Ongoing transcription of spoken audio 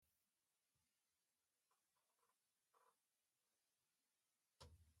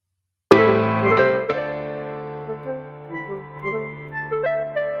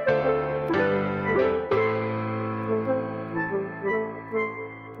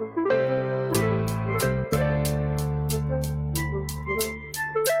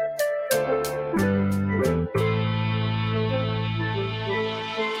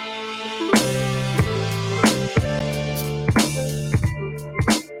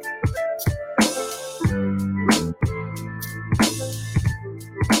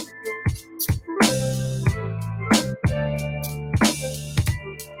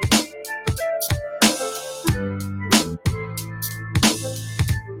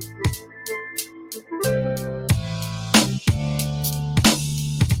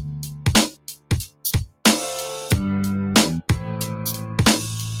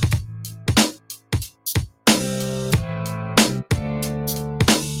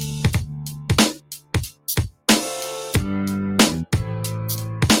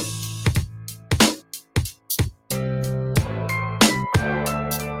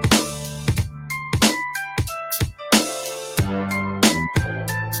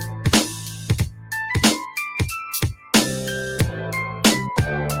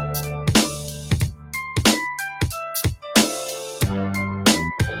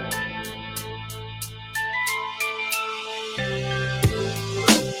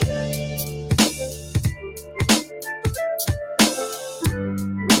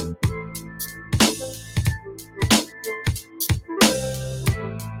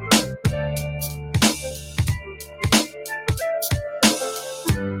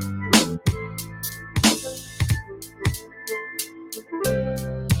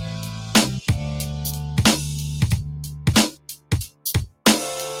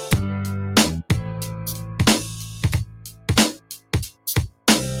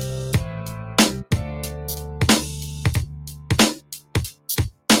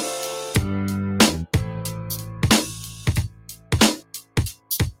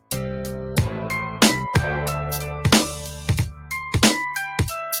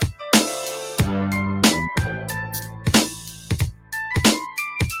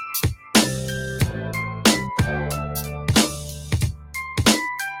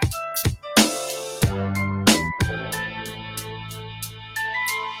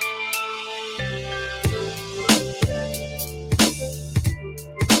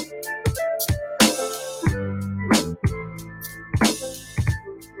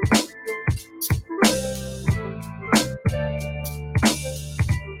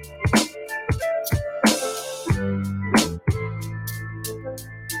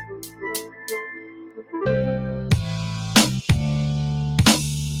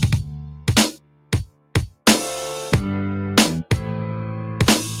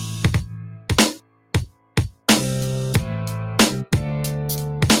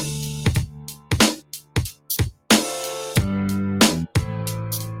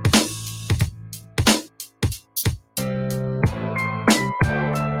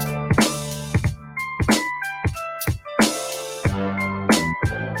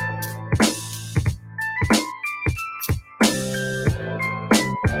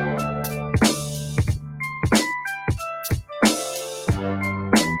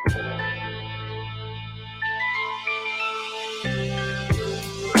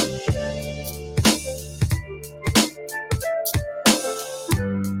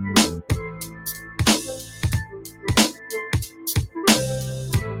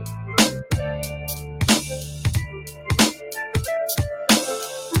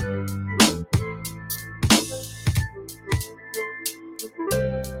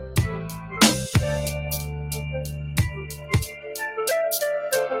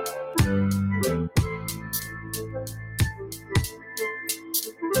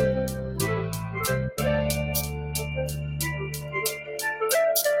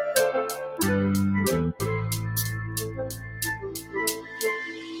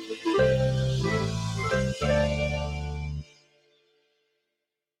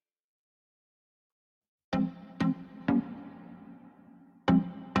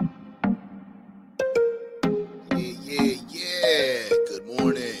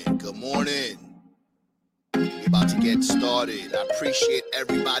About to get started. I appreciate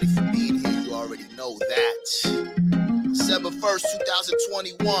everybody for being here. You already know that. December 1st,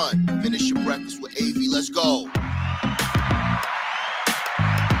 2021. Finish your breakfast with AV. Let's go.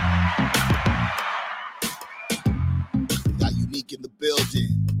 Got Unique in the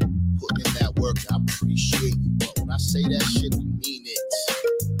building. Putting in that work. I appreciate you. But when I say that shit, I mean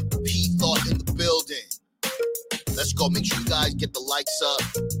it. P Thought in the building. Let's go. Make sure you guys get the likes up.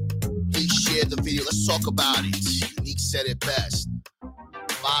 Please share the video. Let's talk about it. Unique said it best.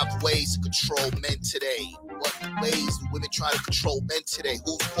 5 ways to control men today. What ways do women try to control men today?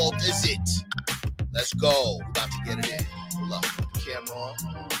 Whose fault is it? Let's go. We're about to get it in. Pull up. camera on.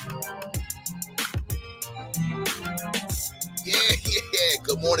 Yeah.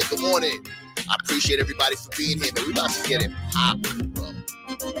 Good morning. I appreciate everybody for being here, man. We about to get it popping, bro.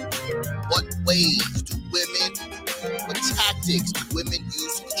 What tactics do women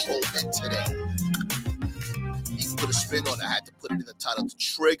use to control men today? You can put a spin on it. I had to put it in the title to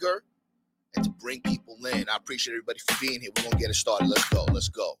trigger and to bring people in. I appreciate everybody for being here. We're going to get it started. Let's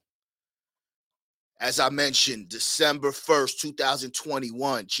go. As I mentioned, December 1st,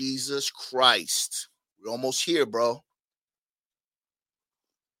 2021. Jesus Christ. We're almost here, bro.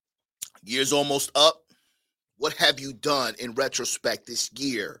 Year's almost up. What have you done in retrospect this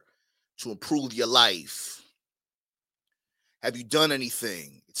year to improve your life? Have you done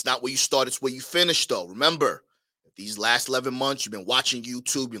anything? It's not where you start, it's where you finish, though. Remember, these last 11 months, you've been watching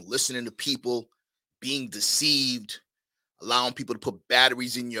YouTube, you've been listening to people, being deceived, allowing people to put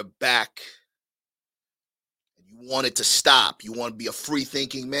batteries in your back. And you want it to stop. You want to be a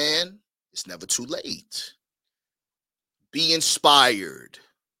free-thinking man? It's never too late. Be inspired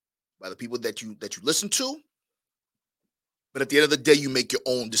by the people that you listen to. But at the end of the day, you make your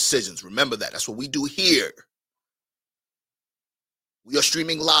own decisions. Remember that. That's what we do here. We are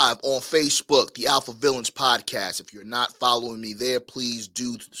streaming live on Facebook, the Alpha Villains Podcast. If you're not following me there, please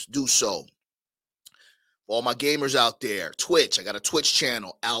do so. For all my gamers out there, Twitch, I got a Twitch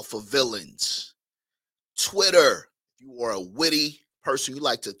channel, Alpha Villains. Twitter, if you are a witty person, you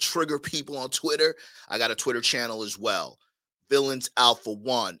like to trigger people on Twitter, I got a Twitter channel as well, Villains Alpha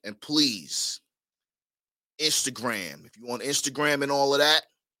 1. And please, Instagram, if you want Instagram and all of that,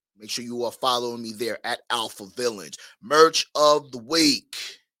 make sure you are following me there at Alpha Villains. Merch of the week.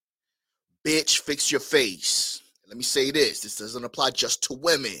 Bitch, fix your face. Let me say this. This doesn't apply just to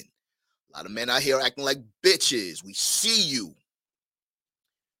women. A lot of men out here acting like bitches. We see you.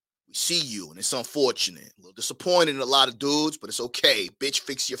 And it's unfortunate. A little disappointed in a lot of dudes, but it's okay. Bitch,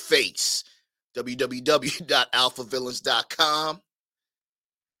 fix your face. www.alphavillains.com.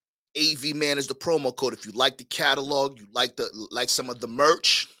 AV Man is the promo code. If you like the catalog, you like some of the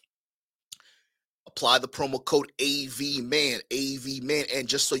merch, apply the promo code AV Man. And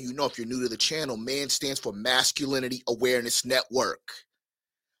just so you know, if you're new to the channel, MAN stands for Masculinity Awareness Network.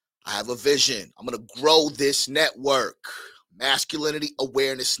 I have a vision. I'm going to grow this network. Masculinity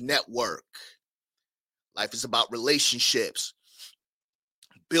Awareness Network. Life is about relationships,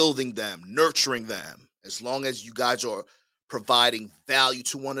 building them, nurturing them. As long as you guys are providing value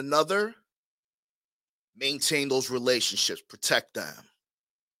to one another, maintain those relationships, protect them.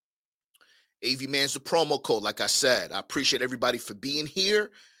 AV Man's the promo code, like I said. I appreciate everybody for being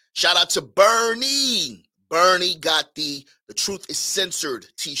here. Shout out to Bernie. Bernie got the Truth is Censored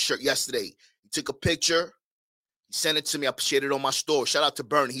t-shirt yesterday. He took a picture. He sent it to me. I shared it on my story. Shout out to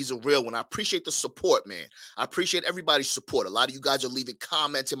Bernie. He's a real one. I appreciate the support, man. I appreciate everybody's support. A lot of you guys are leaving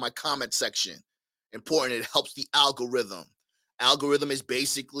comments in my comment section. Important. It helps the algorithm. Algorithm is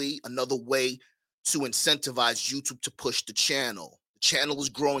basically another way to incentivize YouTube to push the channel. The channel is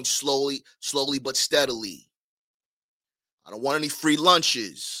growing slowly but steadily. I don't want any free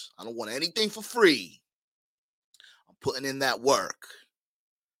lunches. I don't want anything for free. I'm putting in that work.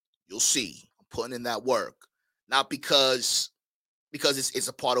 You'll see. I'm putting in that work. Not because it's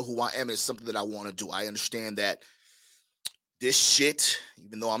a part of who I am. It's something that I want to do. I understand that this shit,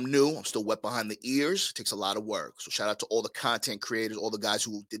 even though I'm new, I'm still wet behind the ears. It takes a lot of work. So shout out to all the content creators, all the guys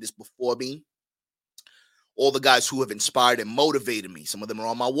who did this before me, all the guys who have inspired and motivated me. Some of them are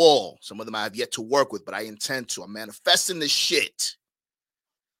on my wall. Some of them I have yet to work with, but I intend to. I'm manifesting this shit.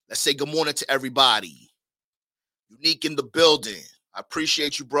 Let's say good morning to everybody. Unique in the building. I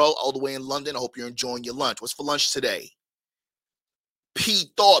appreciate you, bro, all the way in London. I hope you're enjoying your lunch. What's for lunch today?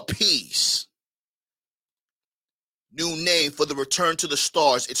 Thought Peace. New name for the Return to the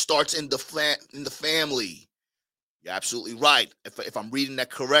Stars. It starts in the family. You're absolutely right. If I'm reading that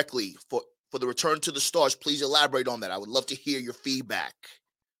correctly, for the Return to the Stars, please elaborate on that. I would love to hear your feedback.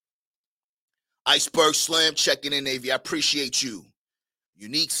 Iceberg Slam checking in, AV. I appreciate you.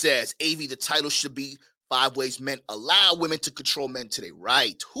 Unique says, AV, the title should be 5 Ways Men Allow Women to Control Men Today.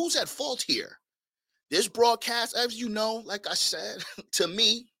 Right. Who's at fault here? This broadcast, as you know, like I said, to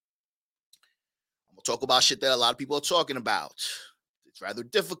me, talk about shit that a lot of people are talking about. It's rather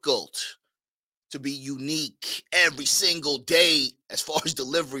difficult to be unique every single day as far as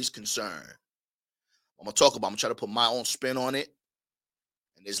delivery is concerned. I'm going to try to put my own spin on it.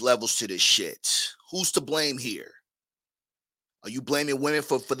 And there's levels to this shit. Who's to blame here? Are you blaming women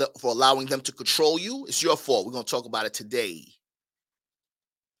for allowing them to control you? It's your fault. We're going to talk about it today.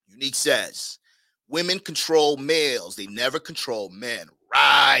 Unique says, women control males. They never control men.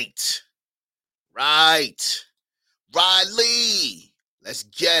 Right. Riley, let's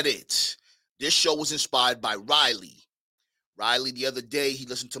get it. This show was inspired by Riley. Riley, the other day, he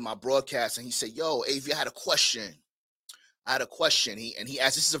listened to my broadcast and he said, yo, AV, I had a question. He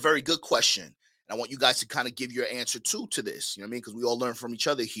asked, this is a very good question. And I want you guys to kind of give your answer too to this. You know what I mean? Because we all learn from each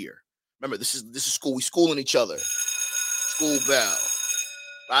other here. Remember, this is school. We schooling each other. School bell.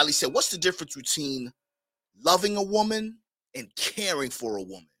 Riley said, what's the difference between loving a woman and caring for a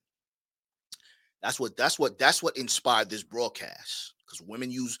woman? That's what inspired this broadcast. Because women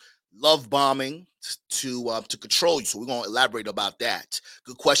use love bombing to control you. So we're gonna elaborate about that.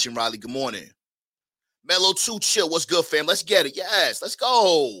 Good question, Riley. Good morning. Mellow 2 Chill. What's good, fam? Let's get it. Yes, let's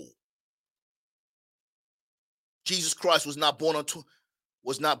go. Jesus Christ was not born on the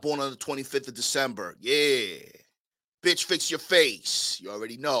 25th of December. Yeah. Bitch, fix your face. You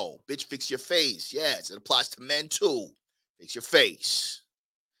already know. Bitch, fix your face. Yes, it applies to men too. Fix your face.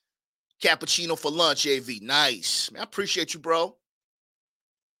 Cappuccino for lunch, AV. Nice. Man, I appreciate you, bro.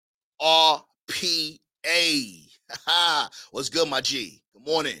 RPA. What's good, my G? Good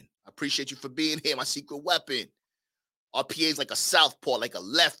morning. I appreciate you for being here, my secret weapon. RPA is like a southpaw, like a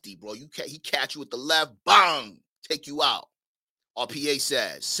lefty, bro. He catch you with the left, bang, take you out. RPA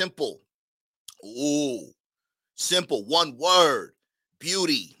says, simple. Ooh, simple, one word.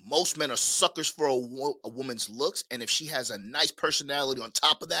 Beauty. Most men are suckers for a woman's looks, and if she has a nice personality on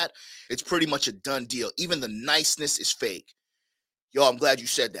top of that, it's pretty much a done deal. Even the niceness is fake. Yo, I'm glad you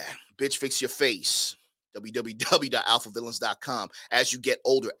said that. Bitch, fix your face. www.alphavillains.com. As you get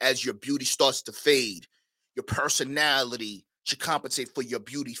older, as your beauty starts to fade, your personality should compensate for your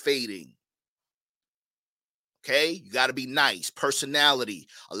beauty fading. Okay? You got to be nice. Personality.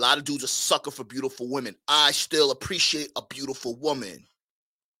 A lot of dudes are sucker for beautiful women. I still appreciate a beautiful woman.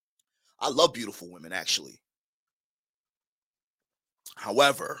 I love beautiful women, actually.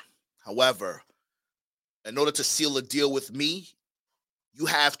 However, in order to seal a deal with me, you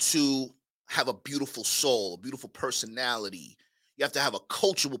have to have a beautiful soul, a beautiful personality. You have to have a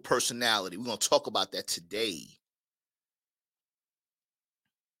coachable personality. We're going to talk about that today.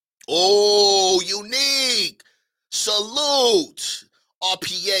 Oh, unique. Salute.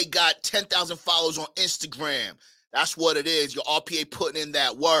 RPA got 10,000 followers on Instagram. That's what it is. Your RPA putting in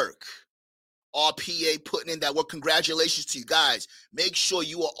that work. RPA putting in that work. Congratulations to you guys. Make sure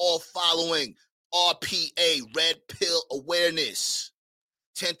you are all following RPA, Red Pill Awareness.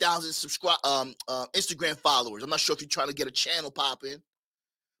 10,000 Instagram followers. I'm not sure if you're trying to get a channel popping.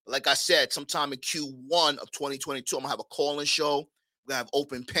 But like I said, sometime in Q1 of 2022, I'm going to have a call-in show. We're going to have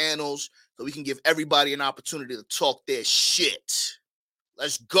open panels so we can give everybody an opportunity to talk their shit.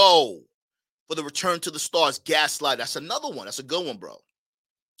 Let's go. For the Return to the Stars, Gaslight. That's another one. That's a good one, bro.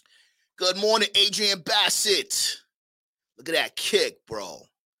 Good morning, Adrian Bassett. Look at that kick, bro.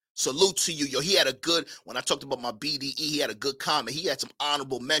 Salute to you. Yo, he had a good, when I talked about my BDE, he had a good comment. He had some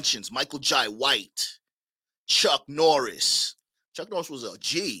honorable mentions. Michael Jai White, Chuck Norris. Chuck Norris was a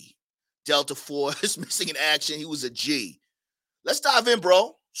G. Delta Force, missing in action. He was a G. Let's dive in,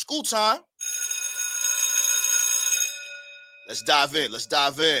 bro. School time. Let's dive in.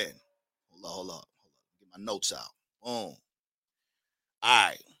 Hold up. Get my notes out. Boom. All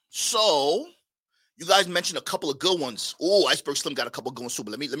right. So, you guys mentioned a couple of good ones. Oh, Iceberg Slim got a couple of good ones too,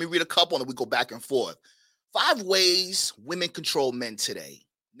 but let me read a couple and then we go back and forth. 5 ways women control men today.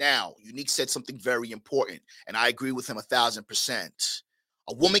 Now, Unique said something very important, and I agree with him 1,000%.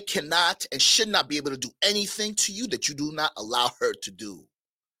 A woman cannot and should not be able to do anything to you that you do not allow her to do.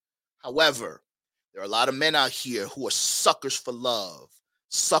 However, there are a lot of men out here who are suckers for love,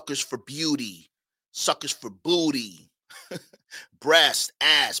 suckers for beauty, suckers for booty, breast,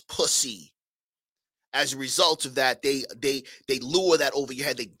 ass, pussy. As a result of that, they lure that over your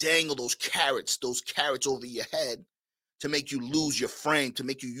head. They dangle those carrots over your head to make you lose your frame, to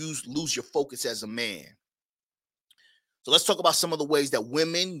make you lose your focus as a man. So let's talk about some of the ways that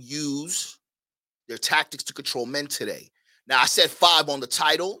women use their tactics to control men today. Now, I said 5 on the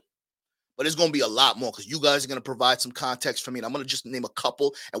title, but there's going to be a lot more because you guys are going to provide some context for me. And I'm going to just name a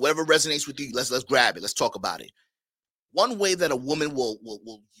couple, and whatever resonates with you, let's grab it. Let's talk about it. One way that a woman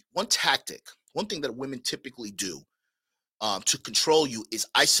one tactic, one thing that women typically do to control you is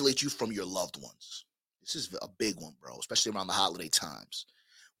isolate you from your loved ones. This is a big one, bro, especially around the holiday times.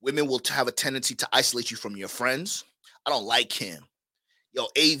 Women will have a tendency to isolate you from your friends. I don't like him. Yo,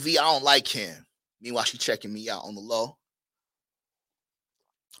 AV, I don't like him. Meanwhile, she checking me out on the low.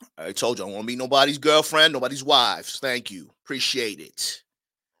 I told you, I don't want to be nobody's girlfriend, nobody's wives. Thank you. Appreciate it.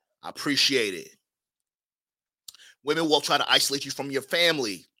 I appreciate it. Women will try to isolate you from your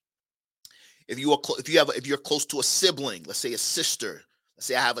family. If you're close to a sibling, let's say a sister. Let's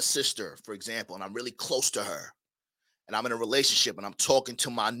say I have a sister, for example, and I'm really close to her. and I'm in a relationship and I'm talking to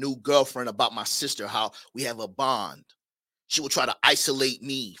my new girlfriend about my sister, how we have a bond, she will try to isolate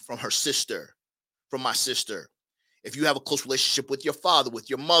me from her sister, from my sister. If you have a close relationship with your father, with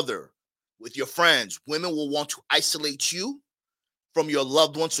your mother, with your friends, women will want to isolate you from your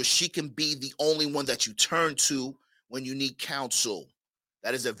loved one so she can be the only one that you turn to when you need counsel.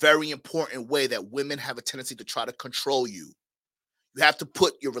 That is a very important way that women have a tendency to try to control you. You have to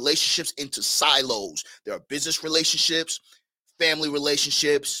put your relationships into silos. There are business relationships, family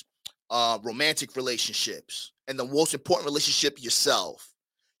relationships, romantic relationships, and the most important relationship, yourself.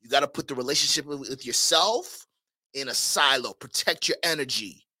 You got to put the relationship with yourself in a silo. Protect your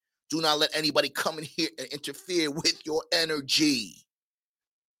energy. Do not let anybody come in here and interfere with your energy.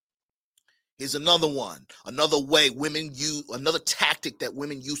 Here's another one. Another way women use, another tactic that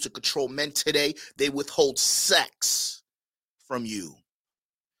women use to control men today, they withhold sex from you.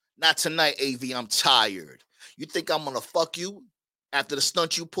 Not tonight, AV, I'm tired. You think I'm going to fuck you after the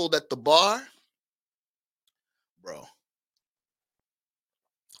stunt you pulled at the bar? Bro.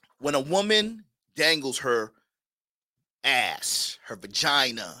 When a woman dangles her ass, her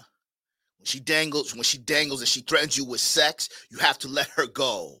vagina, when she dangles and she threatens you with sex, you have to let her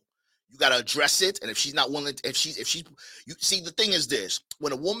go. You got to address it. And if she's not willing, if she's, you see, the thing is this,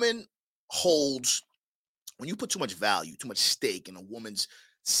 when a woman holds, when you put too much value, too much stake in a woman's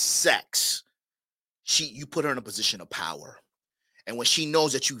sex, you put her in a position of power. And when she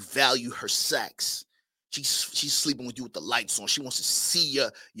knows that you value her sex, she's sleeping with you with the lights on. She wants to see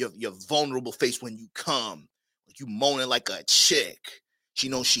your vulnerable face when you come, like you moaning like a chick. She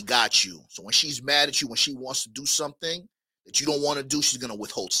knows she got you. So when she's mad at you, when she wants to do something that you don't want to do, she's going to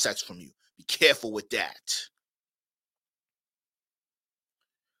withhold sex from you. Be careful with that.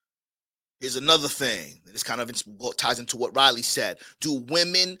 Here's another thing. This kind of ties into what Riley said.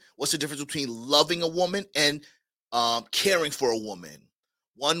 What's the difference between loving a woman and caring for a woman?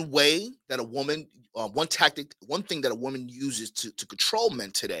 One way that a woman, one thing that a woman uses to control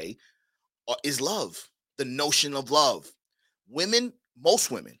men today is love. The notion of love.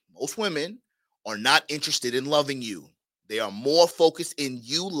 Most women are not interested in loving you. They are more focused in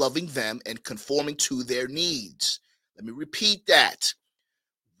you loving them and conforming to their needs. Let me repeat that.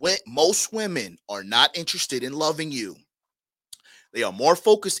 Most women are not interested in loving you. They are more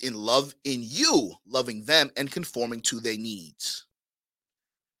focused in you loving them and conforming to their needs.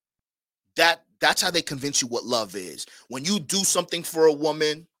 That's how they convince you what love is. When you do something for a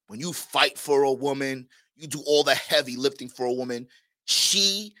woman, when you fight for a woman, you do all the heavy lifting for a woman,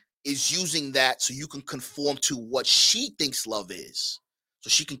 she is using that so you can conform to what she thinks love is, so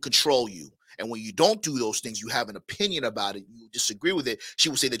she can control you. And when you don't do those things, you have an opinion about it, you disagree with it, she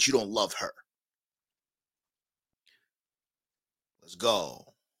will say that you don't love her. Let's go.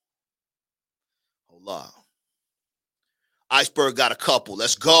 Hold on. Iceberg got a couple.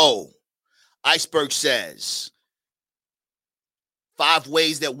 Let's go. Iceberg says 5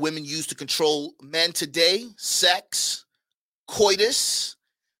 ways that women use to control men today: sex, coitus,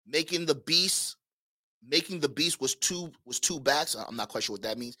 making the beast was two backs. I'm not quite sure what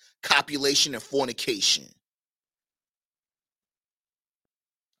that means. Copulation and fornication.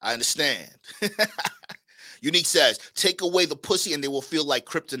 I understand. Unique says, take away the pussy and they will feel like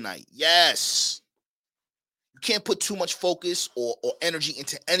kryptonite. Yes. You can't put too much focus or energy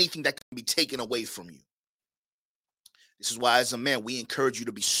into anything that can be taken away from you. This is why, as a man, we encourage you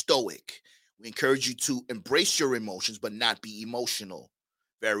to be stoic. We encourage you to embrace your emotions, but not be emotional.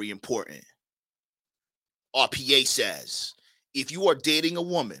 Very important. RPA says, if you are dating a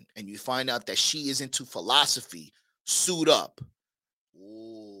woman and you find out that she is into philosophy, suit up.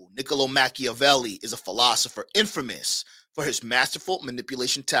 Ooh, Niccolo Machiavelli is a philosopher infamous for his masterful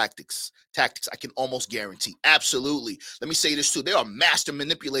manipulation tactics. I can almost guarantee. Absolutely. Let me say this too. There are master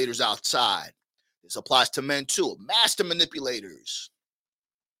manipulators outside. This applies to men too. Master manipulators.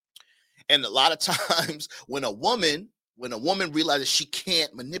 And a lot of times when a woman realizes she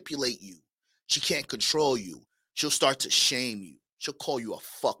can't manipulate you, she can't control you, she'll start to shame you. She'll call you a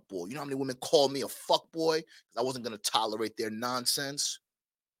fuckboy. You know how many women call me a fuckboy? Because I wasn't going to tolerate their nonsense.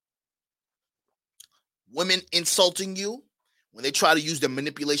 Women insulting you, when they try to use their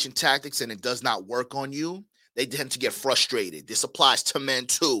manipulation tactics and it does not work on you, they tend to get frustrated. This applies to men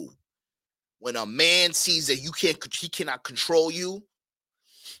too. When a man sees that he cannot control you,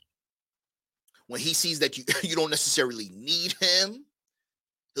 when he sees that you don't necessarily need him,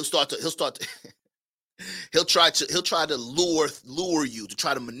 he'll try to lure you, to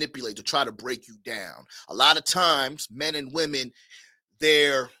try to manipulate, to try to break you down. A lot of times, men and women,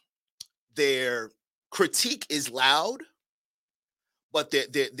 their critique is loud, but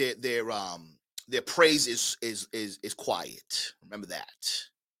their their praise is quiet. Remember that.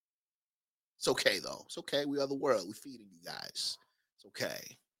 It's okay though. It's okay. We are the world. We're feeding you guys. It's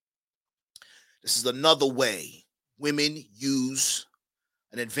okay. This is another way women use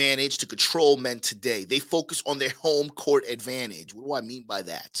an advantage to control men today. They focus on their home court advantage. What do I mean by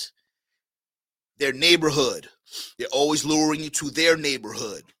that? Their neighborhood. They're always luring you to their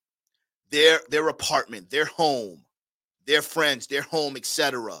neighborhood, their apartment, their home, their friends, their home,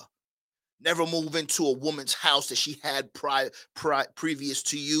 etc. Never move into a woman's house that she had previous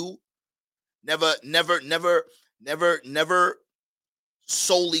to you. Never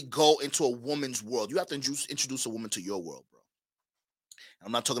solely go into a woman's world. You have to introduce a woman to your world, bro.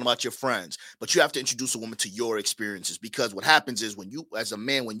 I'm not talking about your friends, but you have to introduce a woman to your experiences, because what happens is when you, as a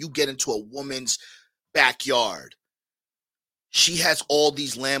man, when you get into a woman's backyard, she has all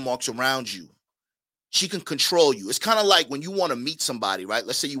these landmarks around you. She can control you. It's kind of like when you want to meet somebody, right?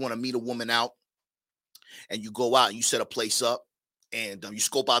 Let's say you want to meet a woman out and you go out and you set a place up and you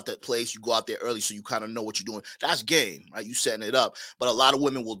scope out that place. You go out there early so you kind of know what you're doing. That's game, right? You setting it up. But a lot of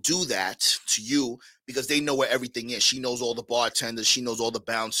women will do that to you because they know where everything is. She knows all the bartenders. She knows all the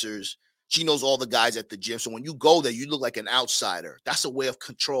bouncers. She knows all the guys at the gym. So when you go there, you look like an outsider. That's a way of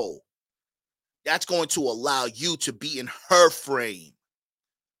control. That's going to allow you to be in her frame.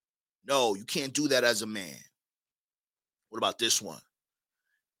 No, you can't do that as a man. What about this one?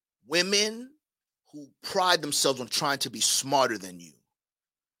 Women who pride themselves on trying to be smarter than you.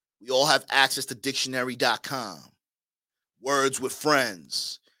 We all have access to dictionary.com. Words with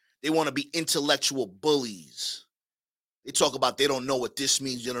friends. They want to be intellectual bullies. They talk about they don't know what this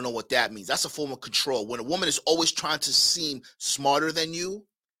means, they don't know what that means. That's a form of control. When a woman is always trying to seem smarter than you,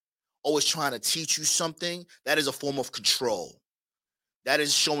 always trying to teach you something, that is a form of control. That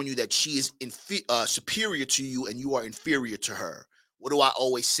is showing you that she is superior to you and you are inferior to her. What do I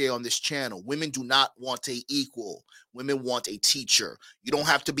always say on this channel? Women do not want an equal. Women want a teacher. You don't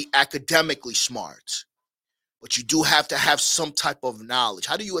have to be academically smart, but you do have to have some type of knowledge.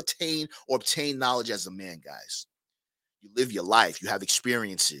 How do you attain or obtain knowledge as a man, guys? You live your life. You have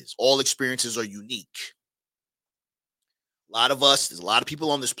experiences. All experiences are unique. A lot of us, there's a lot of people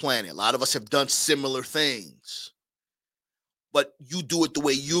on this planet. A lot of us have done similar things, but you do it the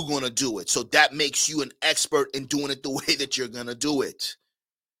way you're going to do it. So that makes you an expert in doing it the way that you're going to do it.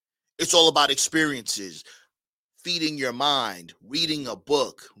 It's all about experiences, feeding your mind, reading a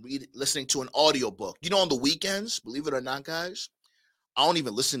book, listening to an audiobook. You know, on the weekends, believe it or not, guys, I don't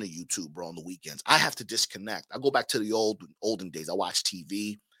even listen to YouTube, bro, on the weekends. I have to disconnect. I go back to the olden days. I watch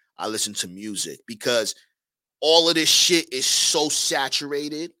TV. I listen to music because all of this shit is so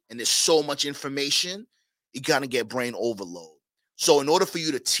saturated and there's so much information, you gotta get brain overload. So in order for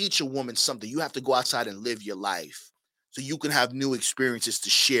you to teach a woman something, you have to go outside and live your life so you can have new experiences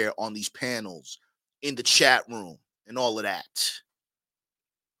to share on these panels, in the chat room, and all of that.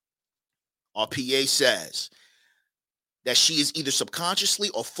 Our PA says that she is either subconsciously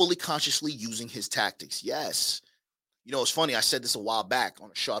or fully consciously using his tactics. Yes. You know, it's funny. I said this a while back on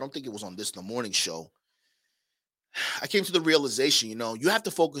a show. I don't think it was on this in the morning show. I came to the realization, you know, you have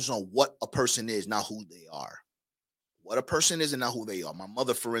to focus on what a person is, not who they are. What a person is and not who they are. My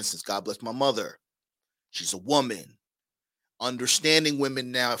mother, for instance, God bless my mother. She's a woman. Understanding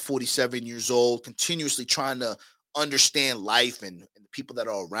women now at 47 years old, continuously trying to understand life and the people that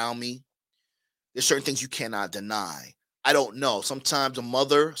are around me. There's certain things you cannot deny. I don't know. Sometimes a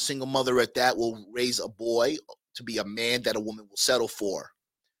mother, single mother at that, will raise a boy to be a man that a woman will settle for.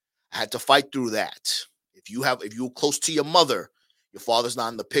 I had to fight through that. If you're close to your mother, your father's not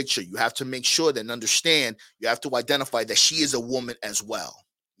in the picture, you have to make sure and understand, you have to identify that she is a woman as well.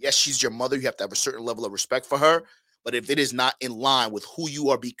 Yes, she's your mother. You have to have a certain level of respect for her. But if it is not in line with who you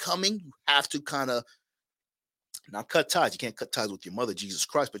are becoming, you have to kind of not cut ties. You can't cut ties with your mother, Jesus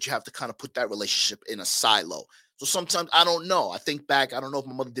Christ, but you have to kind of put that relationship in a silo. So sometimes, I don't know. I think back, I don't know if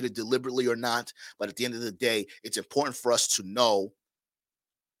my mother did it deliberately or not, but at the end of the day, it's important for us to know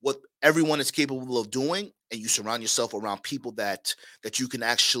what everyone is capable of doing, and you surround yourself around people that you can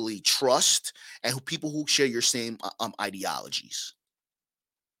actually trust and people who share your same ideologies.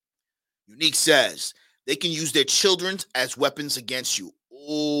 Unique says they can use their children as weapons against you.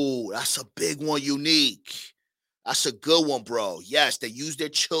 Oh, that's a big one, Unique. That's a good one, bro. Yes, they use their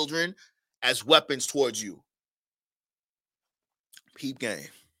children as weapons towards you. Peep game.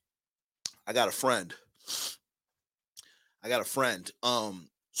 I got a friend.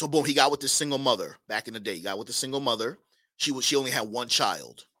 So boom, he got with this single mother back in the day. He got with the single mother. She only had one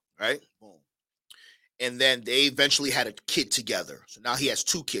child, right? Boom. And then they eventually had a kid together. So now he has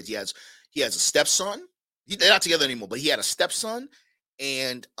two kids. He has a stepson. They're not together anymore, but he had a stepson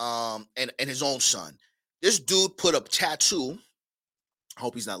and his own son. This dude put a tattoo. I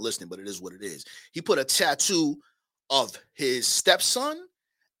hope he's not listening, but it is what it is. He put a tattoo of his stepson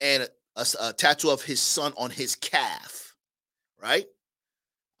and a tattoo of his son on his calf, right?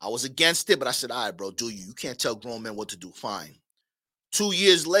 I was against it, but I said, all right, bro, do you? You can't tell grown men what to do. Fine. 2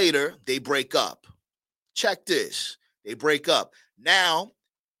 years later, they break up. Check this. They break up. Now,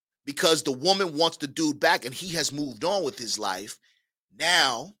 because the woman wants the dude back and he has moved on with his life,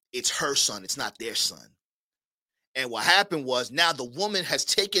 now it's her son. It's not their son. And what happened was now the woman has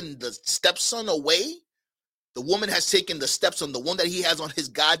taken the stepson away. The woman has taken the stepson, the one that he has on his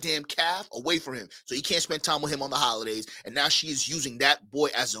goddamn calf, away from him. So he can't spend time with him on the holidays. And now she is using that boy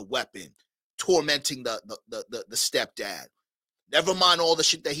as a weapon, tormenting the stepdad. Never mind all the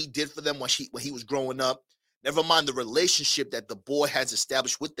shit that he did for them when he was growing up. Never mind the relationship that the boy has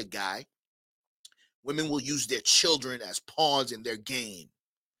established with the guy. Women will use their children as pawns in their game.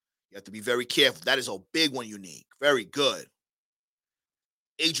 You have to be very careful. That is a big one, Unique. Very good.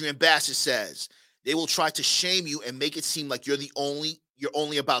 Adrian Bassett says, they will try to shame you and make it seem like you're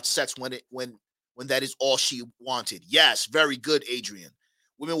only about sex when that is all she wanted. Yes, very good, Adrian.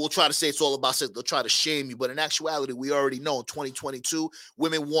 Women will try to say it's all about sex. They'll try to shame you. But in actuality, we already know in 2022,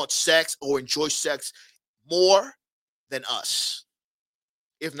 women want sex or enjoy sex more than us,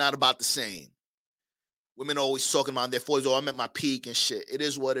 if not about the same. Women are always talking about their 40s. Oh, I'm at my peak and shit. It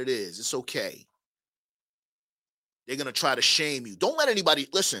is what it is. It's okay. They're going to try to shame you. Don't let anybody,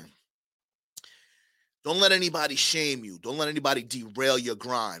 listen. Don't let anybody shame you. Don't let anybody derail your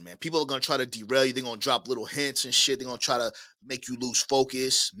grind, man. People are going to try to derail you. They're going to drop little hints and shit. They're going to try to make you lose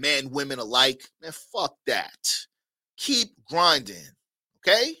focus. Men, women alike. Man, fuck that. Keep grinding,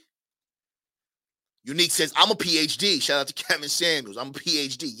 okay? Unique says, I'm a PhD. Shout out to Kevin Samuels. I'm a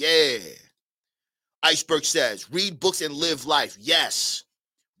PhD. Yeah. Iceberg says, read books and live life. Yes.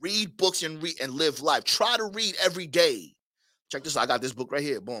 Read books and live life. Try to read every day. Check this out. I got this book right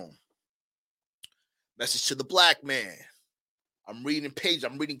here. Boom. Message to the Black Man. I'm reading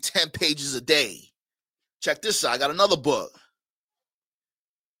 10 pages a day. Check this out. I got another book.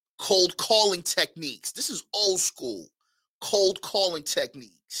 Cold calling techniques. This is old school. Cold calling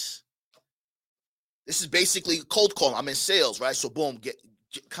techniques. This is basically cold calling. I'm in sales, right? So boom, get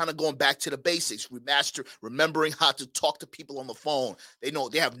kind of going back to the basics. Remembering how to talk to people on the phone. They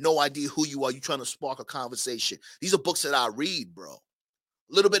have no idea who you are. You're trying to spark a conversation. These are books that I read, bro.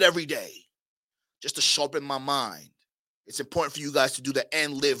 A little bit every day. Just to sharpen my mind. It's important for you guys to do that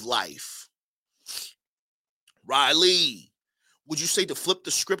and live life. Riley, would you say to flip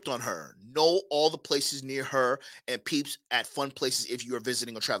the script on her? Know all the places near her and peeps at fun places if you are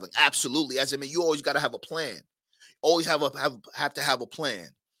visiting or traveling. Absolutely. As I mean, you always got to have a plan. Always have to have a plan.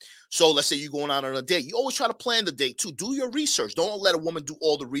 So let's say you're going out on a date. You always try to plan the date too. Do your research. Don't let a woman do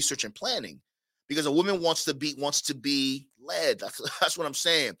all the research and planning, because a woman wants to be led. That's what I'm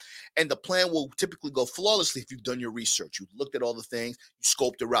saying. And the plan will typically go flawlessly if you've done your research. You've looked at all the things, you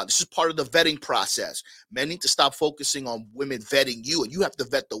scoped it out. This is part of the vetting process. Men need to stop focusing on women vetting you, and you have to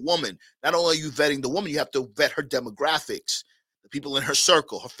vet the woman. Not only are you vetting the woman, you have to vet her demographics, the people in her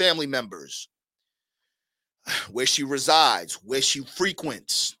circle, her family members, where she resides, where she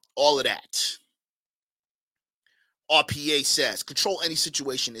frequents, all of that. RPA says, control any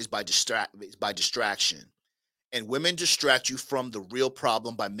situation is by distraction. And women distract you from the real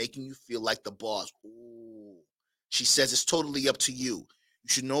problem by making you feel like the boss. Ooh. She says it's totally up to you. You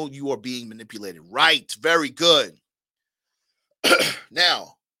should know you are being manipulated. Right. Very good.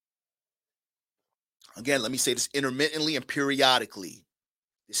 Now, again, let me say this intermittently and periodically.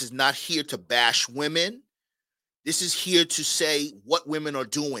 This is not here to bash women. This is here to say what women are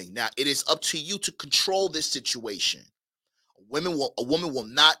doing. Now, it is up to you to control this situation. A woman will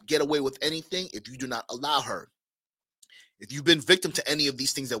not get away with anything if you do not allow her. If you've been victim to any of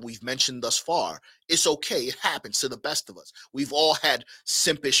these things that we've mentioned thus far, it's okay. It happens to the best of us. We've all had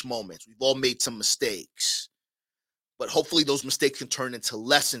simpish moments. We've all made some mistakes. But hopefully those mistakes can turn into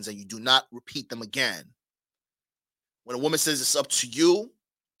lessons and you do not repeat them again. When a woman says it's up to you,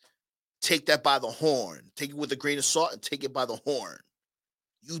 take that by the horn. Take it with a grain of salt and take it by the horn.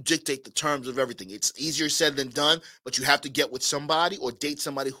 You dictate the terms of everything. It's easier said than done, but you have to get with somebody or date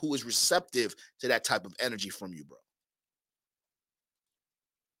somebody who is receptive to that type of energy from you, bro.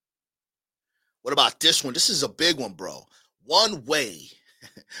 What about this one? This is a big one, bro. One thing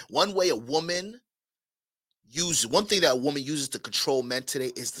that a woman uses to control men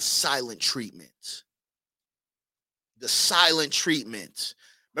today is the silent treatment. The silent treatment.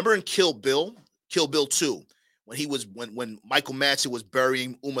 Remember in Kill Bill 2, when Michael Madsen was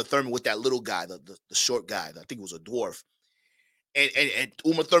burying Uma Thurman with that little guy, the short guy, I think it was a dwarf. And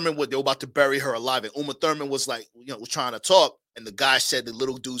Uma Thurman, they were about to bury her alive, and Uma Thurman was like, was trying to talk, and the guy said, the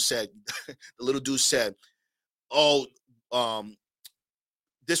little dude said, "Oh, um,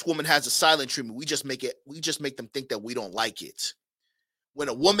 this woman has a silent treatment. We just make them think that we don't like it." When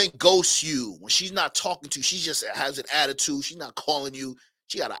a woman ghosts you, when she's not talking to you, she just has an attitude. She's not calling you.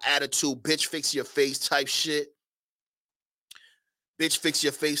 She got an attitude, bitch, fix your face type shit. Bitch, fix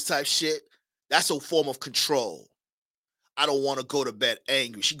your face type shit. That's a form of control. I don't want to go to bed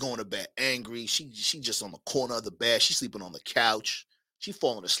angry. She going to bed angry. She just on the corner of the bed. She's sleeping on the couch. She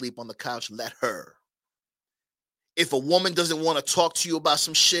falling asleep on the couch. Let her. If a woman doesn't want to talk to you about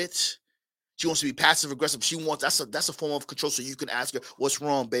some shit, she wants to be passive aggressive. That's a form of control. So you can ask her, "What's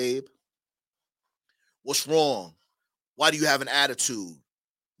wrong, babe? What's wrong? Why do you have an attitude?"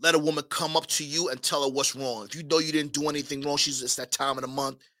 Let a woman come up to you and tell her what's wrong. If you know you didn't do anything wrong, it's that time of the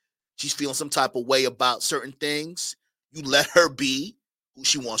month, she's feeling some type of way about certain things, you let her be who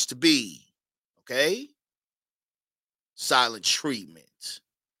she wants to be. Okay? Silent treatment.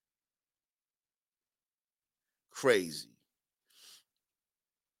 Crazy.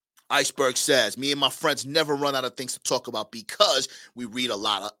 Iceberg says, "Me and my friends never run out of things to talk about because we read a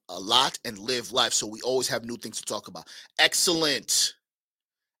lot and live life, so we always have new things to talk about." Excellent.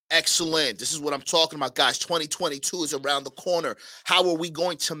 Excellent. This is what I'm talking about, guys. 2022 is around the corner. How are we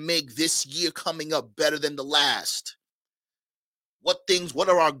going to make this year coming up better than the last? What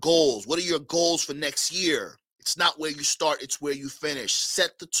are our goals? What are your goals for next year? It's not where you start, it's where you finish.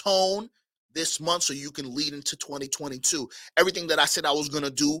 Set the tone this month so you can lead into 2022. Everything that I said I was going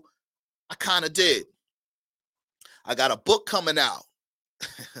to do, I kind of did. I got a book coming out.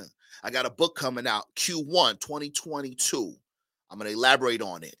 Q1 2022. I'm going to elaborate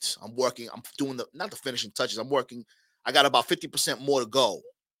on it. I'm doing not the finishing touches. I got about 50% more to go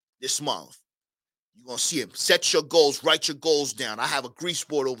this month. You're going to see it. Set your goals, write your goals down. I have a grease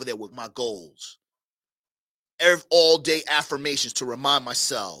board over there with my goals. All day affirmations to remind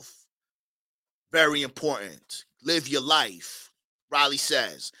myself. Very important. Live your life. Riley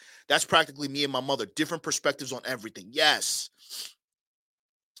says, that's practically me and my mother. Different perspectives on everything. Yes.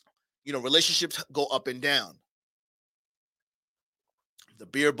 Relationships go up and down. The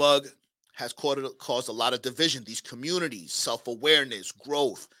beer bug has caused a lot of division. These communities, self-awareness,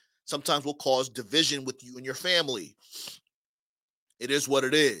 growth, sometimes will cause division with you and your family. It is what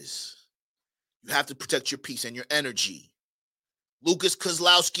it is. You have to protect your peace and your energy. Lucas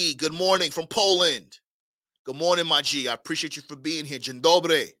Kozlowski, good morning from Poland. Good morning, my G. I appreciate you for being here. Dzień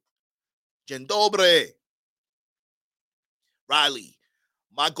dobry. Dzień dobry. Riley,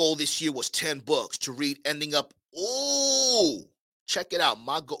 my goal this year was 10 books to read, ending up, check it out.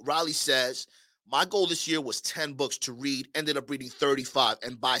 Riley says, my goal this year was 10 books to read, ended up reading 35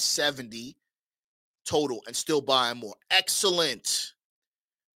 and buy 70 total and still buying more. Excellent.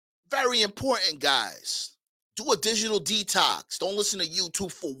 Very important, guys. Do a digital detox. Don't listen to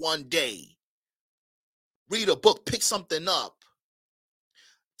YouTube for one day. Read a book, pick something up.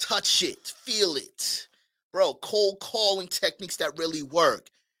 Touch it, feel it. Bro, cold calling techniques that really work.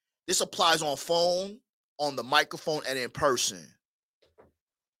 This applies on phone, on the microphone, and in person.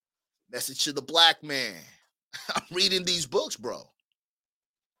 Message to the black man. I'm reading these books, bro.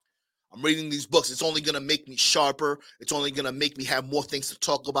 I'm reading these books. It's only going to make me sharper. It's only going to make me have more things to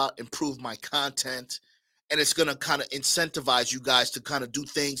talk about, improve my content. And it's going to kind of incentivize you guys to kind of do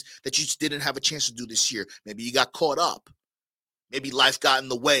things that you just didn't have a chance to do this year. Maybe you got caught up. Maybe life got in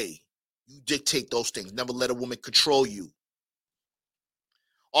the way. You dictate those things. Never let a woman control you.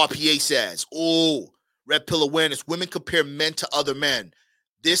 RPA says, red pill awareness. Women compare men to other men.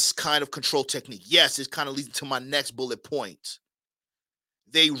 This kind of control technique. Yes, it kind of leads to my next bullet point.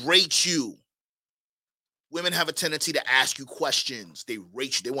 They rate you. Women have a tendency to ask you questions. They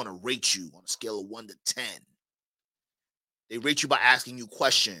rate you. They want to rate you on a scale of 1 to 10. They rate you by asking you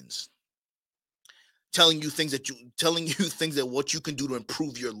questions. Telling you things that what you can do to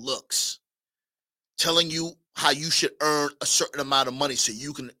improve your looks. Telling you how you should earn a certain amount of money so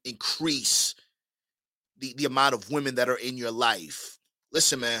you can increase the amount of women that are in your life.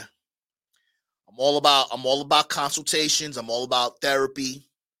 Listen, man. I'm all about consultations. I'm all about therapy.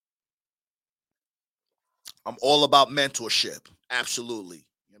 I'm all about mentorship. Absolutely.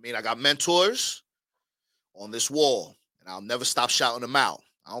 I got mentors on this wall, and I'll never stop shouting them out.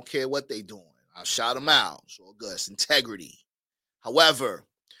 I don't care what they're doing. I'll shout them out. It's all good. It's integrity. However,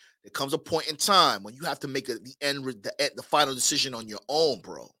 there comes a point in time when you have to make the final decision on your own,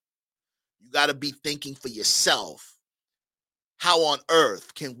 bro. You got to be thinking for yourself. How on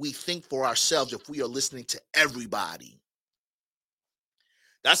earth can we think for ourselves if we are listening to everybody?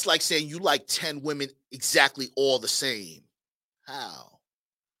 That's like saying you like 10 women exactly all the same.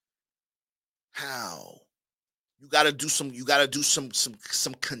 How? You gotta do some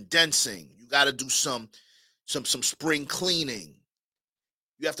condensing. You gotta do some spring cleaning.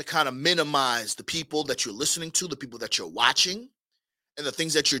 You have to kind of minimize the people that you're listening to, the people that you're watching, and the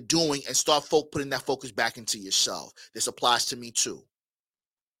things that you're doing, and start putting that focus back into yourself. This applies to me too.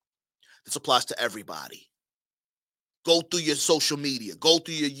 This applies to everybody. Go through your social media. Go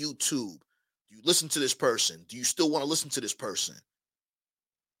through your YouTube. Do you listen to this person? Do you still want to listen to this person?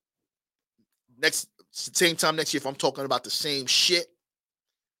 Same time next year, if I'm talking about the same shit,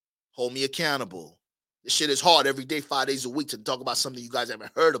 hold me accountable. This shit is hard every day, 5 days a week, to talk about something you guys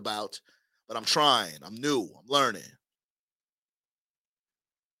haven't heard about, but I'm trying. I'm new. I'm learning.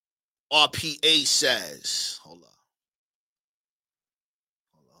 RPA says, hold on.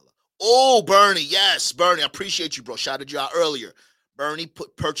 Oh, Bernie, yes, Bernie, I appreciate you, bro. Shouted you out earlier. Bernie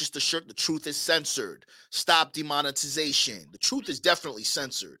purchased the shirt. The truth is censored. Stop demonetization. The truth is definitely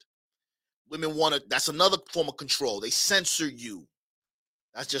censored. Women want to, that's another form of control. They censor you.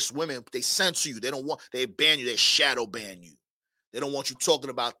 That's just women. They censor you. They ban you. They shadow ban you. They don't want you talking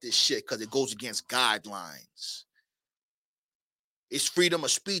about this shit because it goes against guidelines. It's freedom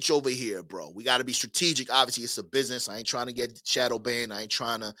of speech over here, bro. We got to be strategic. Obviously, it's a business. I ain't trying to get shadow banned. I ain't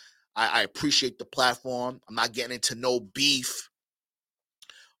trying to, I appreciate the platform. I'm not getting into no beef.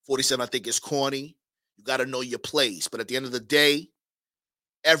 47, I think, is corny. You got to know your place. But at the end of the day,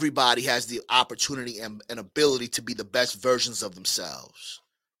 everybody has the opportunity and ability to be the best versions of themselves.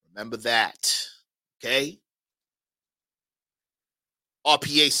 Remember that. Okay?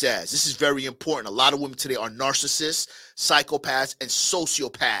 RPA says, this is very important. A lot of women today are narcissists, psychopaths, and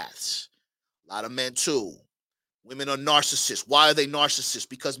sociopaths. A lot of men too. Women are narcissists. Why are they narcissists?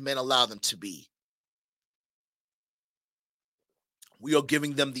 Because men allow them to be. We are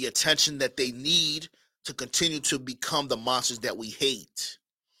giving them the attention that they need to continue to become the monsters that we hate.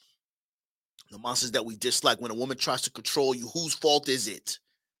 The monsters that we dislike. When a woman tries to control you, whose fault is it?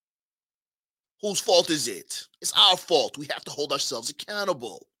 Whose fault is it? It's our fault. We have to hold ourselves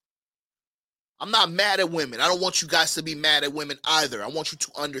accountable. I'm not mad at women. I don't want you guys to be mad at women either. I want you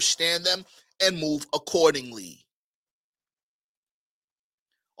to understand them and move accordingly.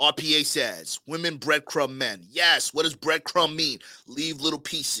 RPA says, women breadcrumb men. Yes, what does breadcrumb mean? Leave little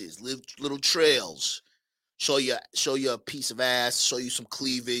pieces, leave little trails. Show you a piece of ass, show you some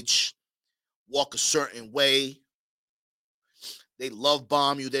cleavage, walk a certain way. They love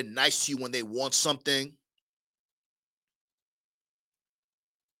bomb you. They're nice to you when they want something.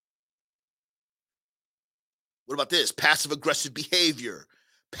 What about this? Passive-aggressive behavior.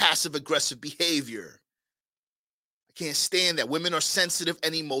 Passive-aggressive behavior. I can't stand that. Women are sensitive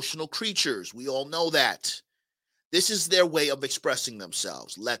and emotional creatures. We all know that. This is their way of expressing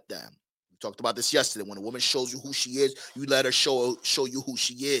themselves. Let them. We talked about this yesterday. When a woman shows you who she is, you let her show you who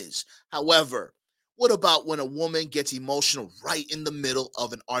she is. However, what about when a woman gets emotional right in the middle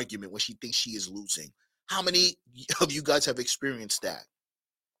of an argument when she thinks she is losing? How many of you guys have experienced that?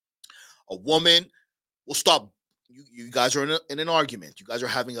 A woman will stop. You guys are in an argument. You guys are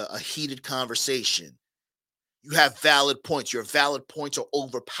having a heated conversation. You have valid points. Your valid points are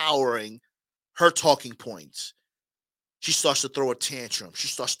overpowering her talking points. She starts to throw a tantrum. She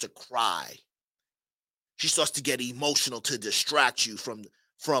starts to cry. She starts to get emotional to distract you from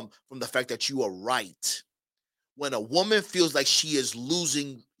the fact that you are right. When a woman feels like she is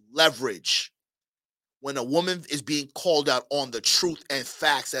losing leverage, when a woman is being called out on the truth and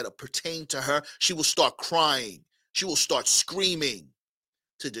facts that pertain to her, she will start crying. She will start screaming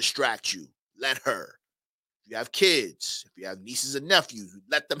to distract you. Let her. If you have kids, if you have nieces and nephews,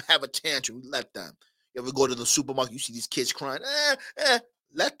 let them have a tantrum. Let them. You ever go to the supermarket, you see these kids crying,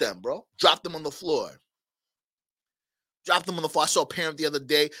 let them, bro. Drop them on the floor. Drop them on the floor. I saw a parent the other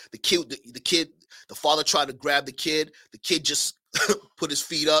day. The father tried to grab the kid. The kid just put his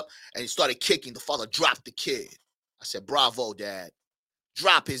feet up and he started kicking. The father dropped the kid. I said, bravo, dad.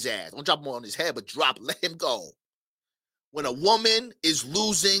 Drop his ass. Don't drop him on his head, but let him go. When a woman is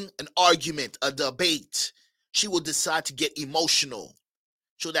losing an argument, a debate, she will decide to get emotional.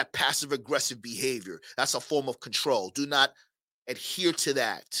 Show that passive-aggressive behavior. That's a form of control. Do not adhere to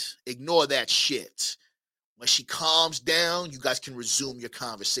that. Ignore that shit. When she calms down, you guys can resume your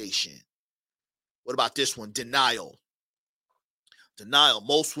conversation. What about this one? Denial. Denial.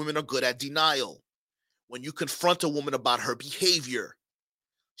 Most women are good at denial. When you confront a woman about her behavior,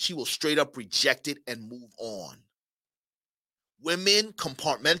 she will straight up reject it and move on. Women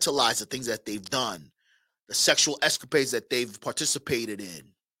compartmentalize the things that they've done, the sexual escapades that they've participated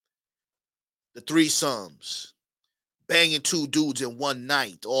in, the threesomes, banging two dudes in one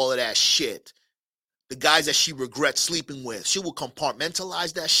night, all of that shit. the guys that she regrets sleeping with. She will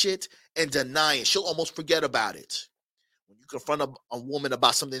compartmentalize that shit and deny it. She'll almost forget about it. When you confront a woman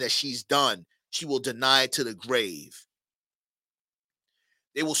about something that she's done, she will deny it to the grave.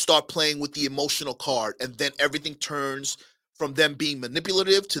 They will start playing with the emotional card, and then everything turns from them being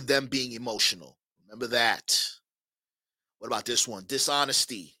manipulative to them being emotional. Remember that. What about this one?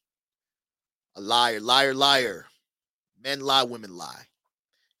 Dishonesty. A liar, liar, liar. Men lie, women lie.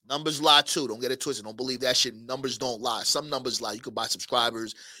 Numbers lie too. Don't get it twisted. Don't believe that shit. Numbers don't lie. Some numbers lie. You can buy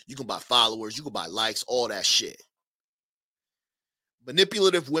subscribers. You can buy followers. You can buy likes. All that shit.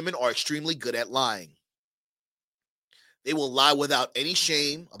 Manipulative women are extremely good at lying. They will lie without any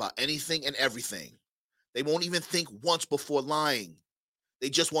shame about anything and everything. They won't even think once before lying. They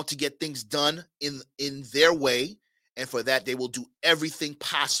just want to get things done in their way. And for that, they will do everything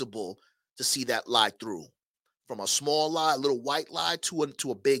possible to see that lie through. From a small lie, a little white lie, to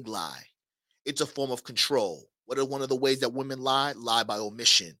a big lie. It's a form of control. What are one of the ways that women lie? Lie by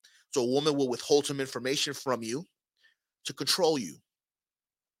omission. So a woman will withhold some information from you to control you.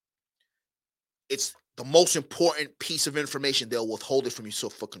 It's the most important piece of information. They'll withhold it from you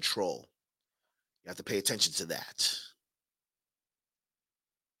for control. You have to pay attention to that.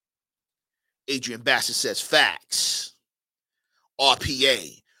 Adrian Bassett says facts.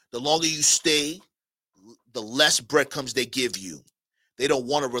 RPA. The longer you stay, the less breadcrumbs they give you. They don't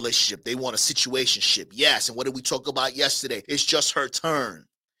want a relationship. They want a situationship. Yes, and what did we talk about yesterday? It's just her turn.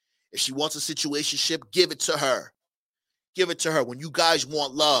 If she wants a situationship, give it to her. Give it to her. When you guys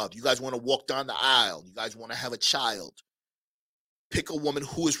want love, you guys want to walk down the aisle, you guys want to have a child, pick a woman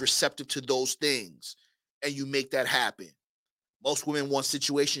who is receptive to those things, and you make that happen. Most women want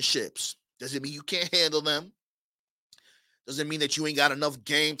situationships. Doesn't mean you can't handle them. Doesn't mean that you ain't got enough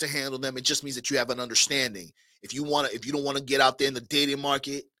game to handle them. It just means that you have an understanding. If you don't want to get out there in the dating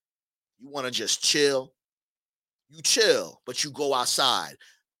market, you want to just chill, you chill, but you go outside.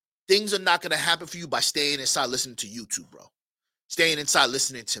 Things are not going to happen for you by staying inside listening to YouTube, bro. Staying inside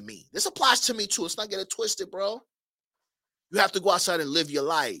listening to me. This applies to me too. Let's not get it twisted, bro. You have to go outside and live your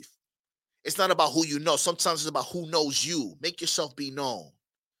life. It's not about who you know. Sometimes it's about who knows you. Make yourself be known.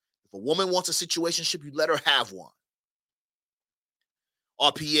 If a woman wants a situationship, you let her have one.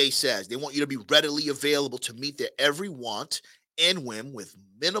 RPA says they want you to be readily available to meet their every want and whim with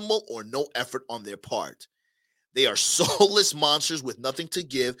minimal or no effort on their part. They are soulless monsters with nothing to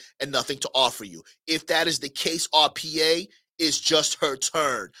give and nothing to offer you. If that is the case, RPA, it's just her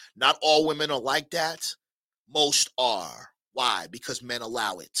turn. Not all women are like that. Most are. Why? Because men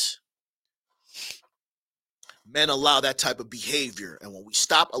allow it. Men allow that type of behavior. And when we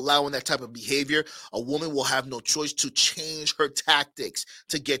stop allowing that type of behavior, a woman will have no choice to change her tactics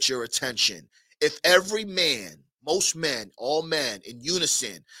to get your attention. If every man, most men, all men in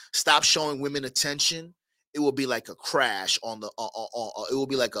unison stop showing women attention, it will be like a crash on the it will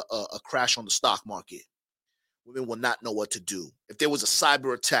be like a crash on the stock market. Women will not know what to do. If there was a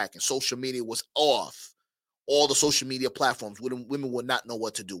cyber attack and social media was off, all the social media platforms, women would not know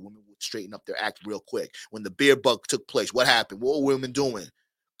what to do. Women would straighten up their act real quick. When the beer bug took place, what happened? What were women doing?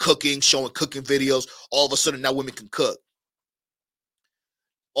 Cooking, showing cooking videos. All of a sudden, now women can cook.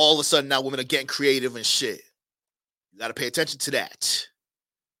 All of a sudden, now women are getting creative and shit. You got to pay attention to that.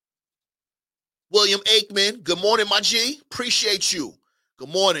 William Aikman, good morning, my G. Appreciate you. Good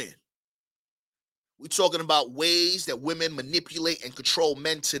morning. We're talking about ways that women manipulate and control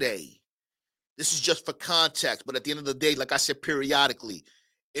men today. This is just for context, but at the end of the day, like I said, periodically,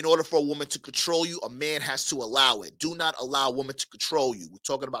 in order for a woman to control you, a man has to allow it. Do not allow a woman to control you. We're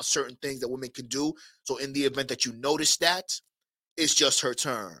talking about certain things that women can do. So in the event that you notice that, it's just her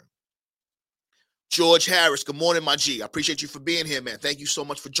turn. George Harris, good morning, my G. I appreciate you for being here, man. Thank you so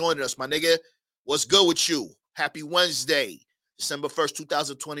much for joining us, my nigga. What's good with you? Happy Wednesday, December 1st,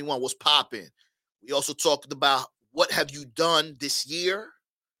 2021. What's popping? We also talked about what have you done this year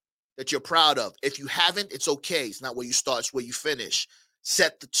that you're proud of. If you haven't, it's okay. It's not where you start, it's where you finish.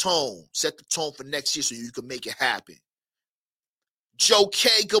 Set the tone. Set the tone for next year so you can make it happen. Joe K,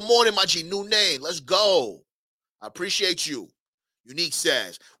 good morning, my G. New name. Let's go. I appreciate you. Unique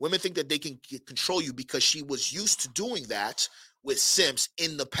says, women think that they can control you because she was used to doing that with simps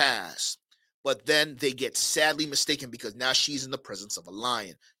in the past. But then they get sadly mistaken because now she's in the presence of a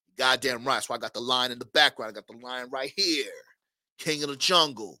lion. Goddamn right. So I got the lion in the background. I got the lion right here. King of the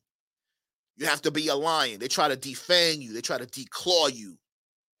jungle. You have to be a lion. They try to defang you. They try to declaw you.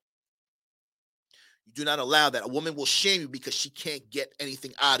 You do not allow that. A woman will shame you because she can't get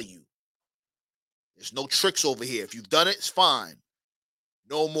anything out of you. There's no tricks over here. If you've done it, it's fine.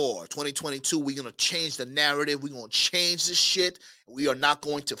 No more. 2022, we're going to change the narrative. We're going to change this shit. We are not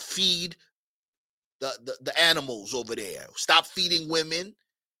going to feed the animals over there. Stop feeding women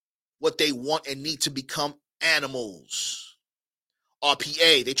what they want and need to become animals.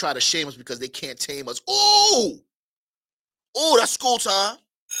 RPA, they try to shame us because they can't tame us. Oh, that's school time.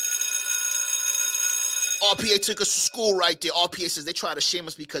 RPA took us to school right there. RPA says they try to shame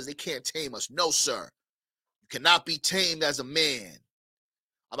us because they can't tame us. No, sir. You cannot be tamed as a man.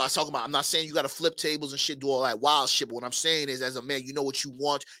 I'm not saying you got to flip tables and shit, do all that wild shit. But what I'm saying is, as a man, you know what you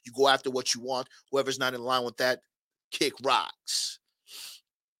want. You go after what you want. Whoever's not in line with that, kick rocks.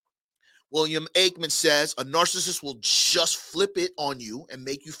 William Aikman says, a narcissist will just flip it on you and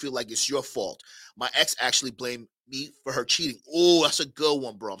make you feel like it's your fault. My ex actually blamed me for her cheating. Oh, that's a good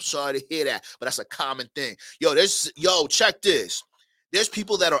one, bro. I'm sorry to hear that, but that's a common thing. Yo, check this. There's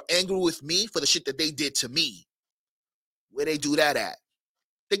people that are angry with me for the shit that they did to me. Where they do that at?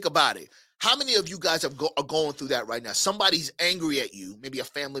 Think about it. How many of you guys are going through that right now? Somebody's angry at you, maybe a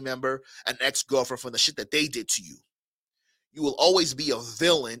family member, an ex-girlfriend, for the shit that they did to you. You will always be a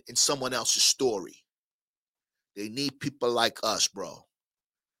villain in someone else's story. They need people like us, bro.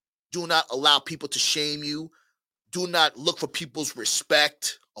 Do not allow people to shame you. Do not look for people's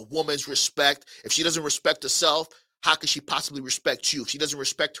respect, a woman's respect. If she doesn't respect herself, how can she possibly respect you? If she doesn't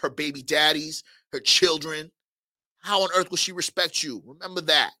respect her baby daddies, her children, how on earth will she respect you? Remember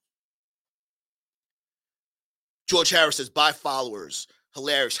that. George Harris says, buy followers.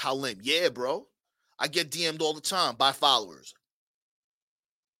 Hilarious. How lame. Yeah, bro. I get DM'd all the time. Buy followers.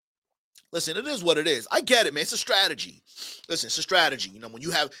 Listen, it is what it is. I get it, man. It's a strategy. Listen, it's a strategy. You know, when you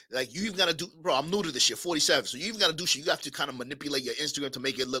have, like, you even got to do, bro, I'm new to this shit, 47. So you even got to do shit. You have to kind of manipulate your Instagram to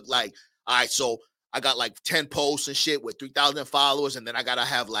make it look like, all right, so I got like 10 posts and shit with 3,000 followers. And then I got to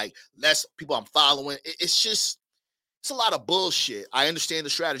have like less people I'm following. It's a lot of bullshit. I understand the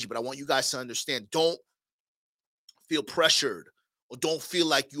strategy, but I want you guys to understand, don't feel pressured or don't feel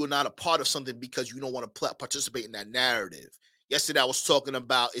like you are not a part of something because you don't want to participate in that narrative. Yesterday I was talking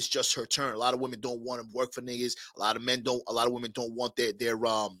about it's just her turn. A lot of women don't want to work for niggas. A lot of women don't want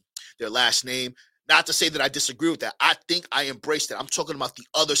their last name. Not to say that I disagree with that. I think I embrace that. I'm talking about the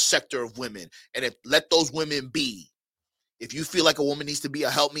other sector of women. And let those women be. If you feel like a woman needs to be a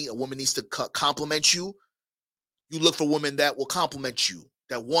help me, a woman needs to compliment you, you look for women that will compliment you,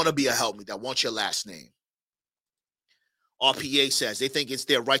 that want to be a help me, that want your last name. RPA says they think it's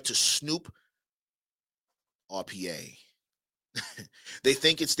their right to snoop. RPA. They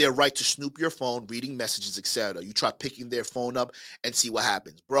think it's their right to snoop your phone, reading messages, etc. You try picking their phone up and see what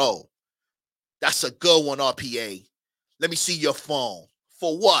happens. Bro, that's a good one, RPA. Let me see your phone.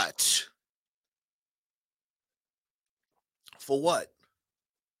 For what? For what?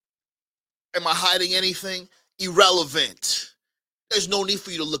 Am I hiding anything? Irrelevant. There's no need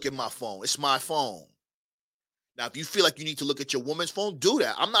for you to look at my phone. It's my phone. Now, if you feel like you need to look at your woman's phone, do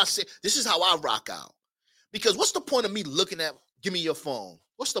that. I'm not saying, this is how I rock out. Because what's the point of me looking at, give me your phone?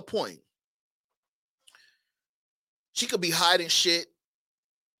 What's the point? She could be hiding shit.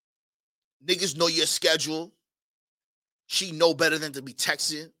 Niggas know your schedule. She know better than to be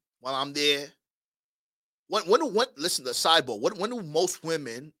texting while I'm there. Listen, the sidebar. When do most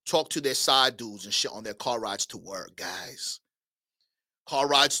women talk to their side dudes and shit on their car rides to work, guys? Car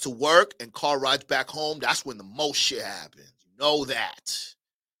rides to work and car rides back home, that's when the most shit happens. You know that.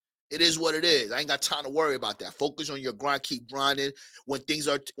 It is what it is. I ain't got time to worry about that. Focus on your grind, keep grinding. When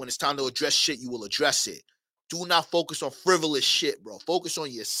it's time to address shit, you will address it. Do not focus on frivolous shit, bro. Focus on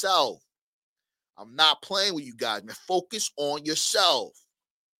yourself. I'm not playing with you guys, man. Focus on yourself.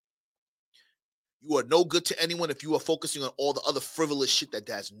 You are no good to anyone if you are focusing on all the other frivolous shit that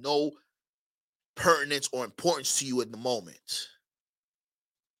has no pertinence or importance to you in the moment.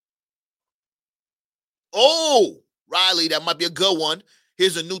 Oh, Riley, that might be a good one.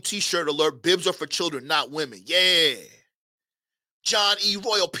 Here's a new t-shirt alert. Bibs are for children, not women. Yeah. John E.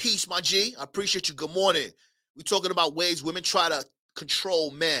 Royal, peace, my G. I appreciate you. Good morning. We're talking about ways women try to control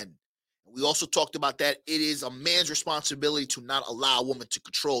men. We also talked about that it is a man's responsibility to not allow a woman to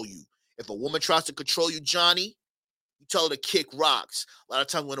control you. If a woman tries to control you, Johnny, you tell her to kick rocks. A lot of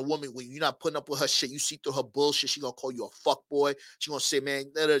times when you're not putting up with her shit, you see through her bullshit, she gonna call you a fuck boy. She gonna say,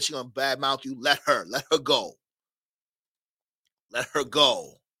 man, she gonna badmouth you. Let her go. Let her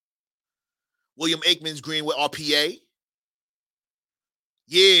go. William Aikman's green with RPA.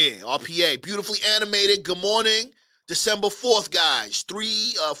 Yeah, RPA. Beautifully animated. Good morning. December 4th, guys.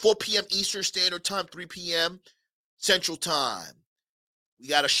 4 p.m. Eastern Standard Time, 3 p.m. Central Time. We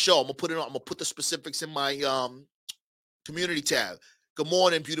got a show. I'm gonna put the specifics in my community tab. Good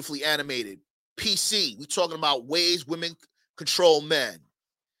morning, beautifully animated. PC. We talking about ways women control men.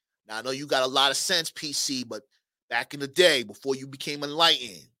 Now I know you got a lot of sense, PC, but back in the day, before you became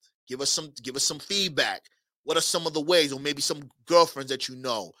enlightened, Give us some feedback. What are some of the ways, or maybe some girlfriends that you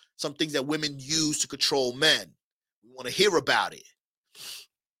know, some things that women use to control men? We want to hear about it.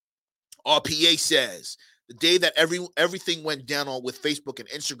 RPA says, the day that everything went down on with Facebook and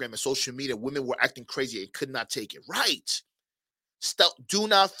Instagram and social media, women were acting crazy and could not take it. Right. Do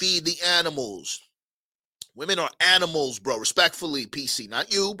not feed the animals. Women are animals, bro. Respectfully, PC.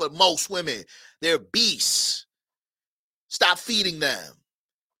 Not you, but most women. They're beasts. Stop feeding them.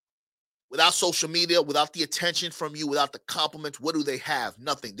 Without social media, without the attention from you, without the compliments, what do they have?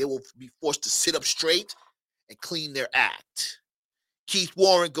 Nothing. They will be forced to sit up straight and clean their act. Keith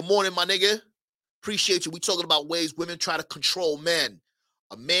Warren, good morning, my nigga. Appreciate you. We talking about ways women try to control men.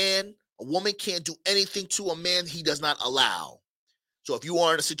 A woman can't do anything to a man he does not allow. So if you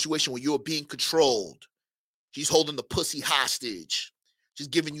are in a situation where you're being controlled, she's holding the pussy hostage. She's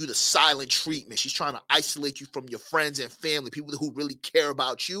giving you the silent treatment. She's trying to isolate you from your friends and family, people who really care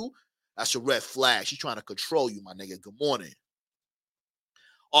about you. That's a red flag. She's trying to control you, my nigga. Good morning.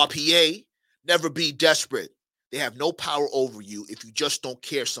 RPA, never be desperate. They have no power over you if you just don't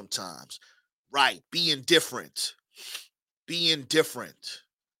care sometimes. Right. Be indifferent. Be indifferent.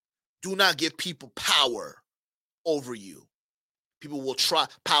 Do not give people power over you. People will try.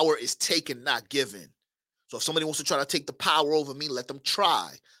 Power is taken, not given. So if somebody wants to try to take the power over me, let them try.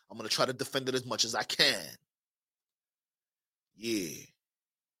 I'm going to try to defend it as much as I can. Yeah.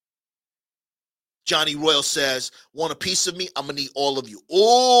 Johnny Royal says, want a piece of me? I'm going to need all of you.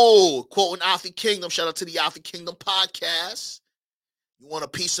 Oh, quoting Alfie Kingdom. Shout out to the Alfie Kingdom podcast. You want a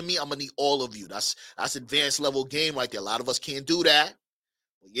piece of me? I'm going to need all of you. That's advanced level game right there. A lot of us can't do that.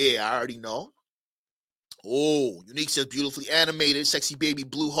 But yeah, I already know. Oh, Unique says, beautifully animated. Sexy baby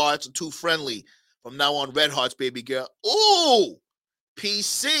blue hearts and too friendly. From now on, red hearts, baby girl. Oh,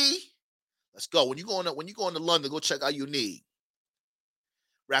 PC. Let's go. When you go into London, go check out Unique.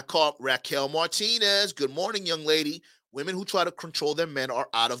 Raquel Martinez. Good morning, young lady. Women who try to control their men are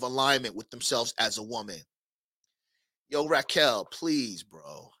out of alignment with themselves as a woman. Yo, Raquel, please,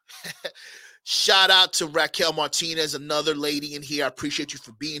 bro. Shout out to Raquel Martinez, another lady in here. I appreciate you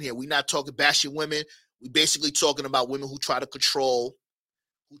for being here. We're not talking bashing women. We're basically talking about women who try to control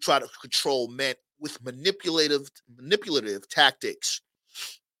men with manipulative tactics.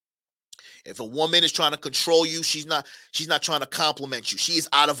 If a woman is trying to control you, she's not trying to compliment you. She is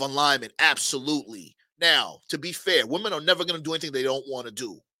out of alignment. Absolutely. Now, to be fair, women are never going to do anything they don't want to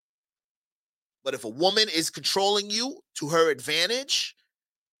do. But if a woman is controlling you to her advantage,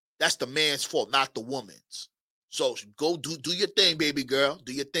 that's the man's fault, not the woman's. So go do your thing, baby girl.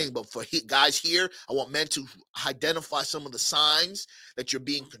 Do your thing. But for guys here, I want men to identify some of the signs that you're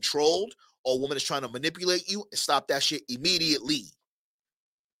being controlled or a woman is trying to manipulate you and stop that shit immediately.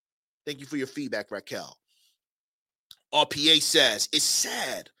 Thank you for your feedback, Raquel. RPA says, it's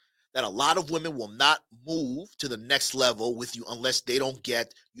sad that a lot of women will not move to the next level with you unless they don't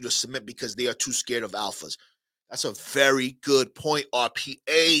get you to submit because they are too scared of alphas. That's a very good point,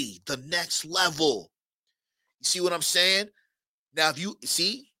 RPA. The next level. You see what I'm saying? Now, if you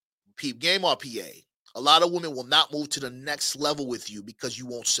see, peep game RPA, a lot of women will not move to the next level with you because you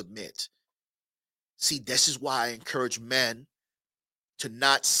won't submit. See, this is why I encourage men to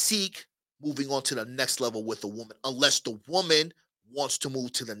not seek moving on to the next level with a woman unless the woman wants to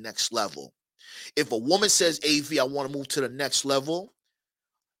move to the next level. If a woman says, AV, I want to move to the next level,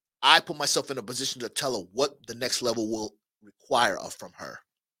 I put myself in a position to tell her what the next level will require from her.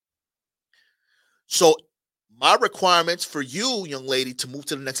 So my requirements for you, young lady, to move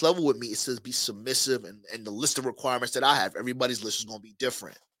to the next level with me is to be submissive, and the list of requirements that I have, everybody's list is going to be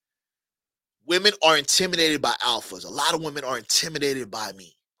different. Women are intimidated by alphas. A lot of women are intimidated by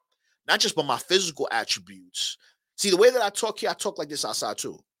me, not just by my physical attributes. See, the way that I talk here, I talk like this outside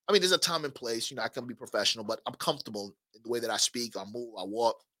too. I mean, there's a time and place. I can be professional, but I'm comfortable in the way that I speak, I move, I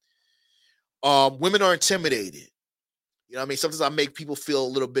walk. Women are intimidated. You know what I mean? Sometimes I make people feel a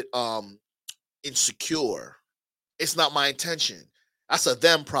little bit insecure. It's not my intention. That's a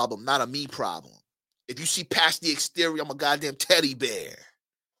them problem, not a me problem. If you see past the exterior, I'm a goddamn teddy bear.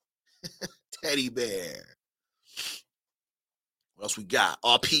 Teddy bear. What else we got?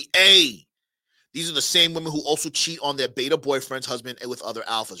 RPA. These are the same women who also cheat on their beta boyfriend's husband and with other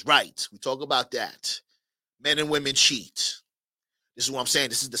alphas. Right. We talk about that. Men and women cheat. This is what I'm saying.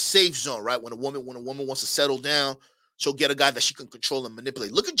 This is the safe zone, right? When a woman wants to settle down, she'll get a guy that she can control and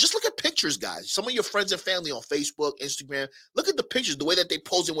manipulate. Just look at pictures, guys. Some of your friends and family on Facebook, Instagram, look at the pictures, the way that they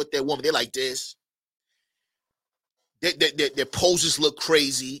posing with their woman. They're like this. Their poses look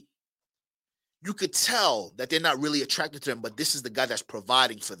crazy. You could tell that they're not really attracted to them, but this is the guy that's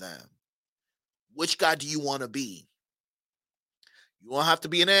providing for them. Which guy do you want to be? You don't have to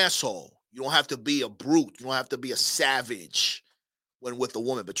be an asshole. You don't have to be a brute. You don't have to be a savage when with a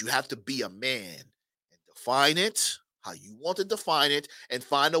woman, but you have to be a man and define it how you want to define it and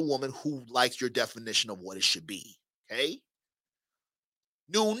find a woman who likes your definition of what it should be. Okay?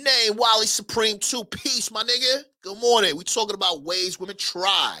 New name, Wally Supreme 2. Peace, my nigga. Good morning. We talking about ways women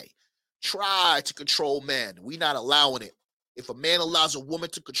try to control men. We not allowing it. If a man allows a woman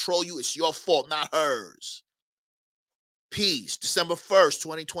to control you, it's your fault, not hers. Peace. December 1st,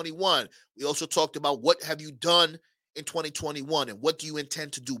 2021. We also talked about what have you done in 2021 and what do you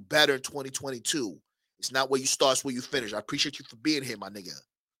intend to do better in 2022. It's not where you start, it's where you finish. I appreciate you for being here, my nigga.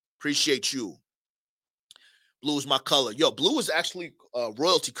 Appreciate you. Blue is my color. Yo, blue is actually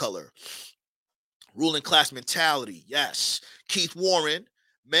royalty color. Ruling class mentality. Yes. Keith Warren.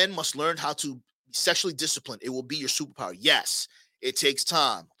 Men must learn how to be sexually disciplined. It will be your superpower. Yes. It takes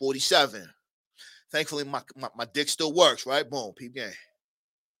time. 47. Thankfully, my dick still works, right? Boom. Peep game.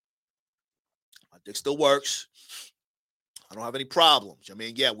 My dick still works. I don't have any problems. I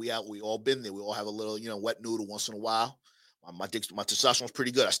mean, yeah, we all been there. We all have a little, wet noodle once in a while. My testosterone's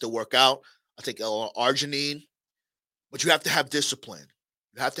pretty good. I still work out. I take arginine. But you have to have discipline.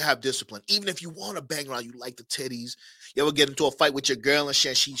 You have to have discipline. Even if you want to bang around, you like the titties. You ever get into a fight with your girl and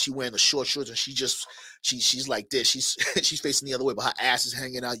she wearing the short shorts and she's like this. She's facing the other way, but her ass is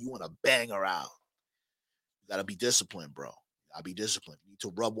hanging out. You want to bang her out. You got to be disciplined, bro. You got to be disciplined. You need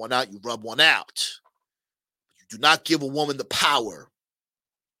to rub one out. You rub one out. You do not give a woman the power.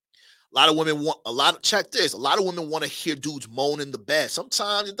 Check this. A lot of women want to hear dudes moan in the bed.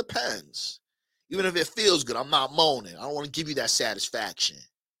 Sometimes it depends. Even if it feels good, I'm not moaning. I don't want to give you that satisfaction.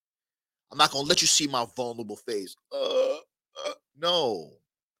 I'm not going to let you see my vulnerable face. No.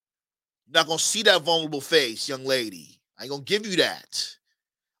 You're not going to see that vulnerable face, young lady. I ain't going to give you that.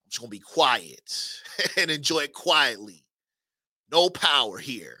 I'm just going to be quiet and enjoy it quietly. No power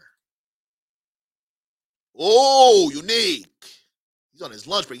here. Oh, unique. He's on his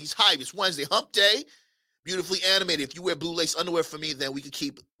lunch break. He's hype. It's Wednesday, hump day. Beautifully animated. If you wear blue lace underwear for me, then we can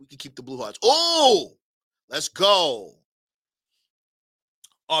keep the blue hearts. Oh, let's go.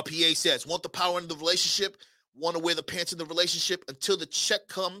 RPA says, want the power in the relationship, want to wear the pants in the relationship until the check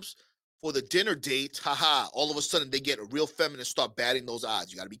comes for the dinner date. Haha. All of a sudden, they get a real feminine, start batting those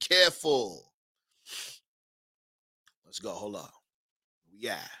odds. You got to be careful. Let's go. Hold on.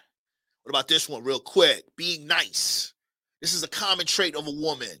 Yeah. What about this one real quick? Being nice. This is a common trait of a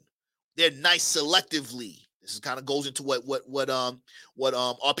woman. They're nice selectively. This is kind of goes into what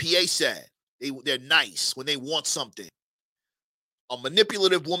RPA said. They're nice when they want something. A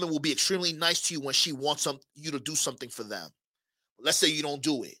manipulative woman will be extremely nice to you when she wants you to do something for them. Let's say you don't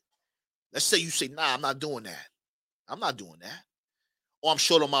do it. Let's say you say, nah, I'm not doing that. I'm not doing that. Or I'm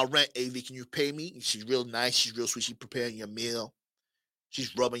short on my rent, AV, can you pay me? She's real nice. She's real sweet. She's preparing your meal.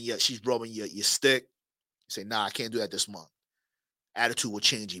 She's rubbing your stick. You say, nah, I can't do that this month. Attitude will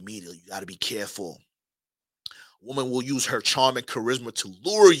change immediately. You got to be careful. A woman will use her charm and charisma to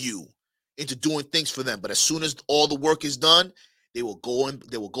lure you into doing things for them. But as soon as all the work is done, they will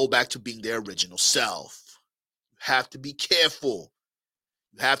go back to being their original self. You have to be careful.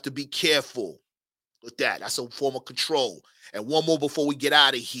 You have to be careful with that. That's a form of control. And one more before we get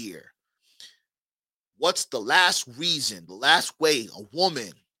out of here. What's the last way a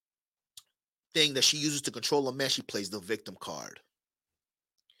woman thing that she uses to control a man? She plays the victim card.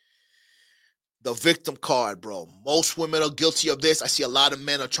 The victim card, bro. Most women are guilty of this. I see a lot of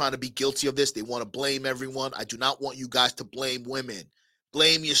men are trying to be guilty of this. They want to blame everyone. I do not want you guys to blame women.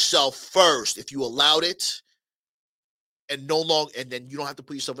 Blame yourself first. If you allowed it, and then you don't have to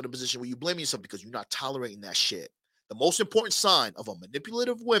put yourself in a position where you blame yourself because you're not tolerating that shit. The most important sign of a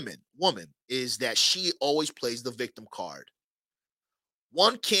manipulative woman is that she always plays the victim card.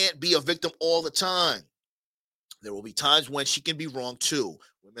 One can't be a victim all the time. There will be times when she can be wrong too.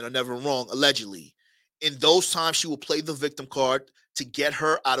 Women are never wrong, allegedly. In those times, she will play the victim card to get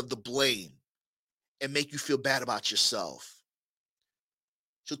her out of the blame and make you feel bad about yourself.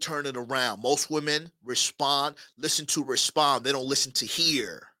 She'll turn it around. Most women listen to respond. They don't listen to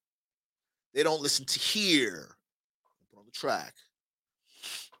hear. They don't listen to hear. Put on the track.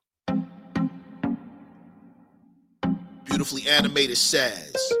 Beautifully Animated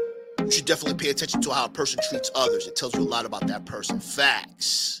says, you should definitely pay attention to how a person treats others. It tells you a lot about that person.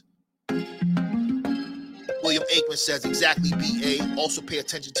 Facts. William Aikman says, exactly, BA. Also pay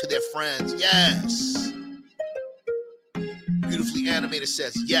attention to their friends. Yes. Beautifully Animated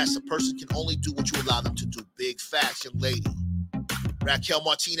says, yes, a person can only do what you allow them to do. Big facts, young lady. Raquel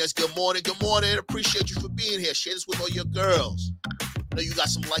Martinez, good morning. Good morning. Appreciate you for being here. Share this with all your girls. I know you got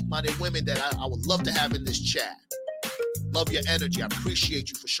some like-minded women that I would love to have in this chat. Love your energy. I appreciate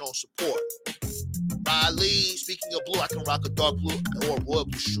you for showing support. Riley, speaking of blue, I can rock a dark blue or a royal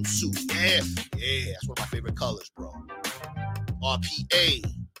blue suit. Yeah, that's one of my favorite colors, bro. RPA,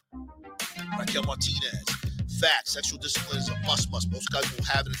 Raquel Martinez. Facts, sexual discipline is a must. Most guys won't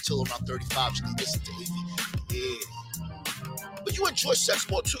have it until around 35. So they listen to AV. Yeah. But you enjoy sex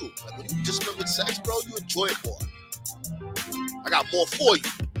more too. Like when you discipline with sex, bro, you enjoy it more. I got more for you.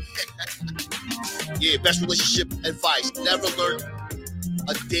 Yeah, best relationship advice. Never learn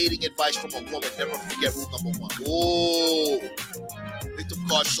a dating advice from a woman. Never forget rule number 1. Oh, victim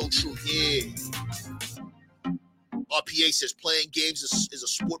card so true. Yeah. RPA says playing games is a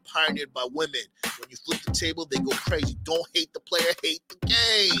sport pioneered by women. When you flip the table, they go crazy. Don't hate the player, hate the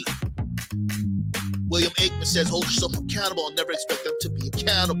game. William Aikman says hold yourself accountable and never expect them to be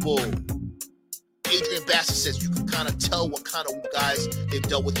accountable. Adrian Bassett says you can kind of tell what kind of guys they've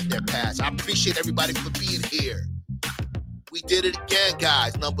dealt with in their past. I appreciate everybody for being here. We did it again,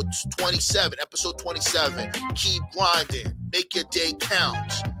 guys. Number 27, episode 27. Keep grinding. Make your day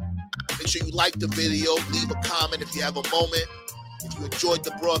count. Make sure you like the video. Leave a comment if you have a moment. If you enjoyed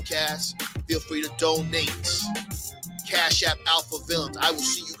the broadcast, feel free to donate. Cash App Alpha Villains. I will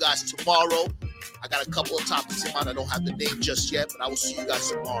see you guys tomorrow. I got a couple of topics in mind. I don't have the name just yet, but I will see you guys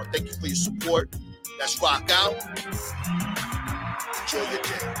tomorrow. Thank you for your support. Let's rock out. Enjoy your day.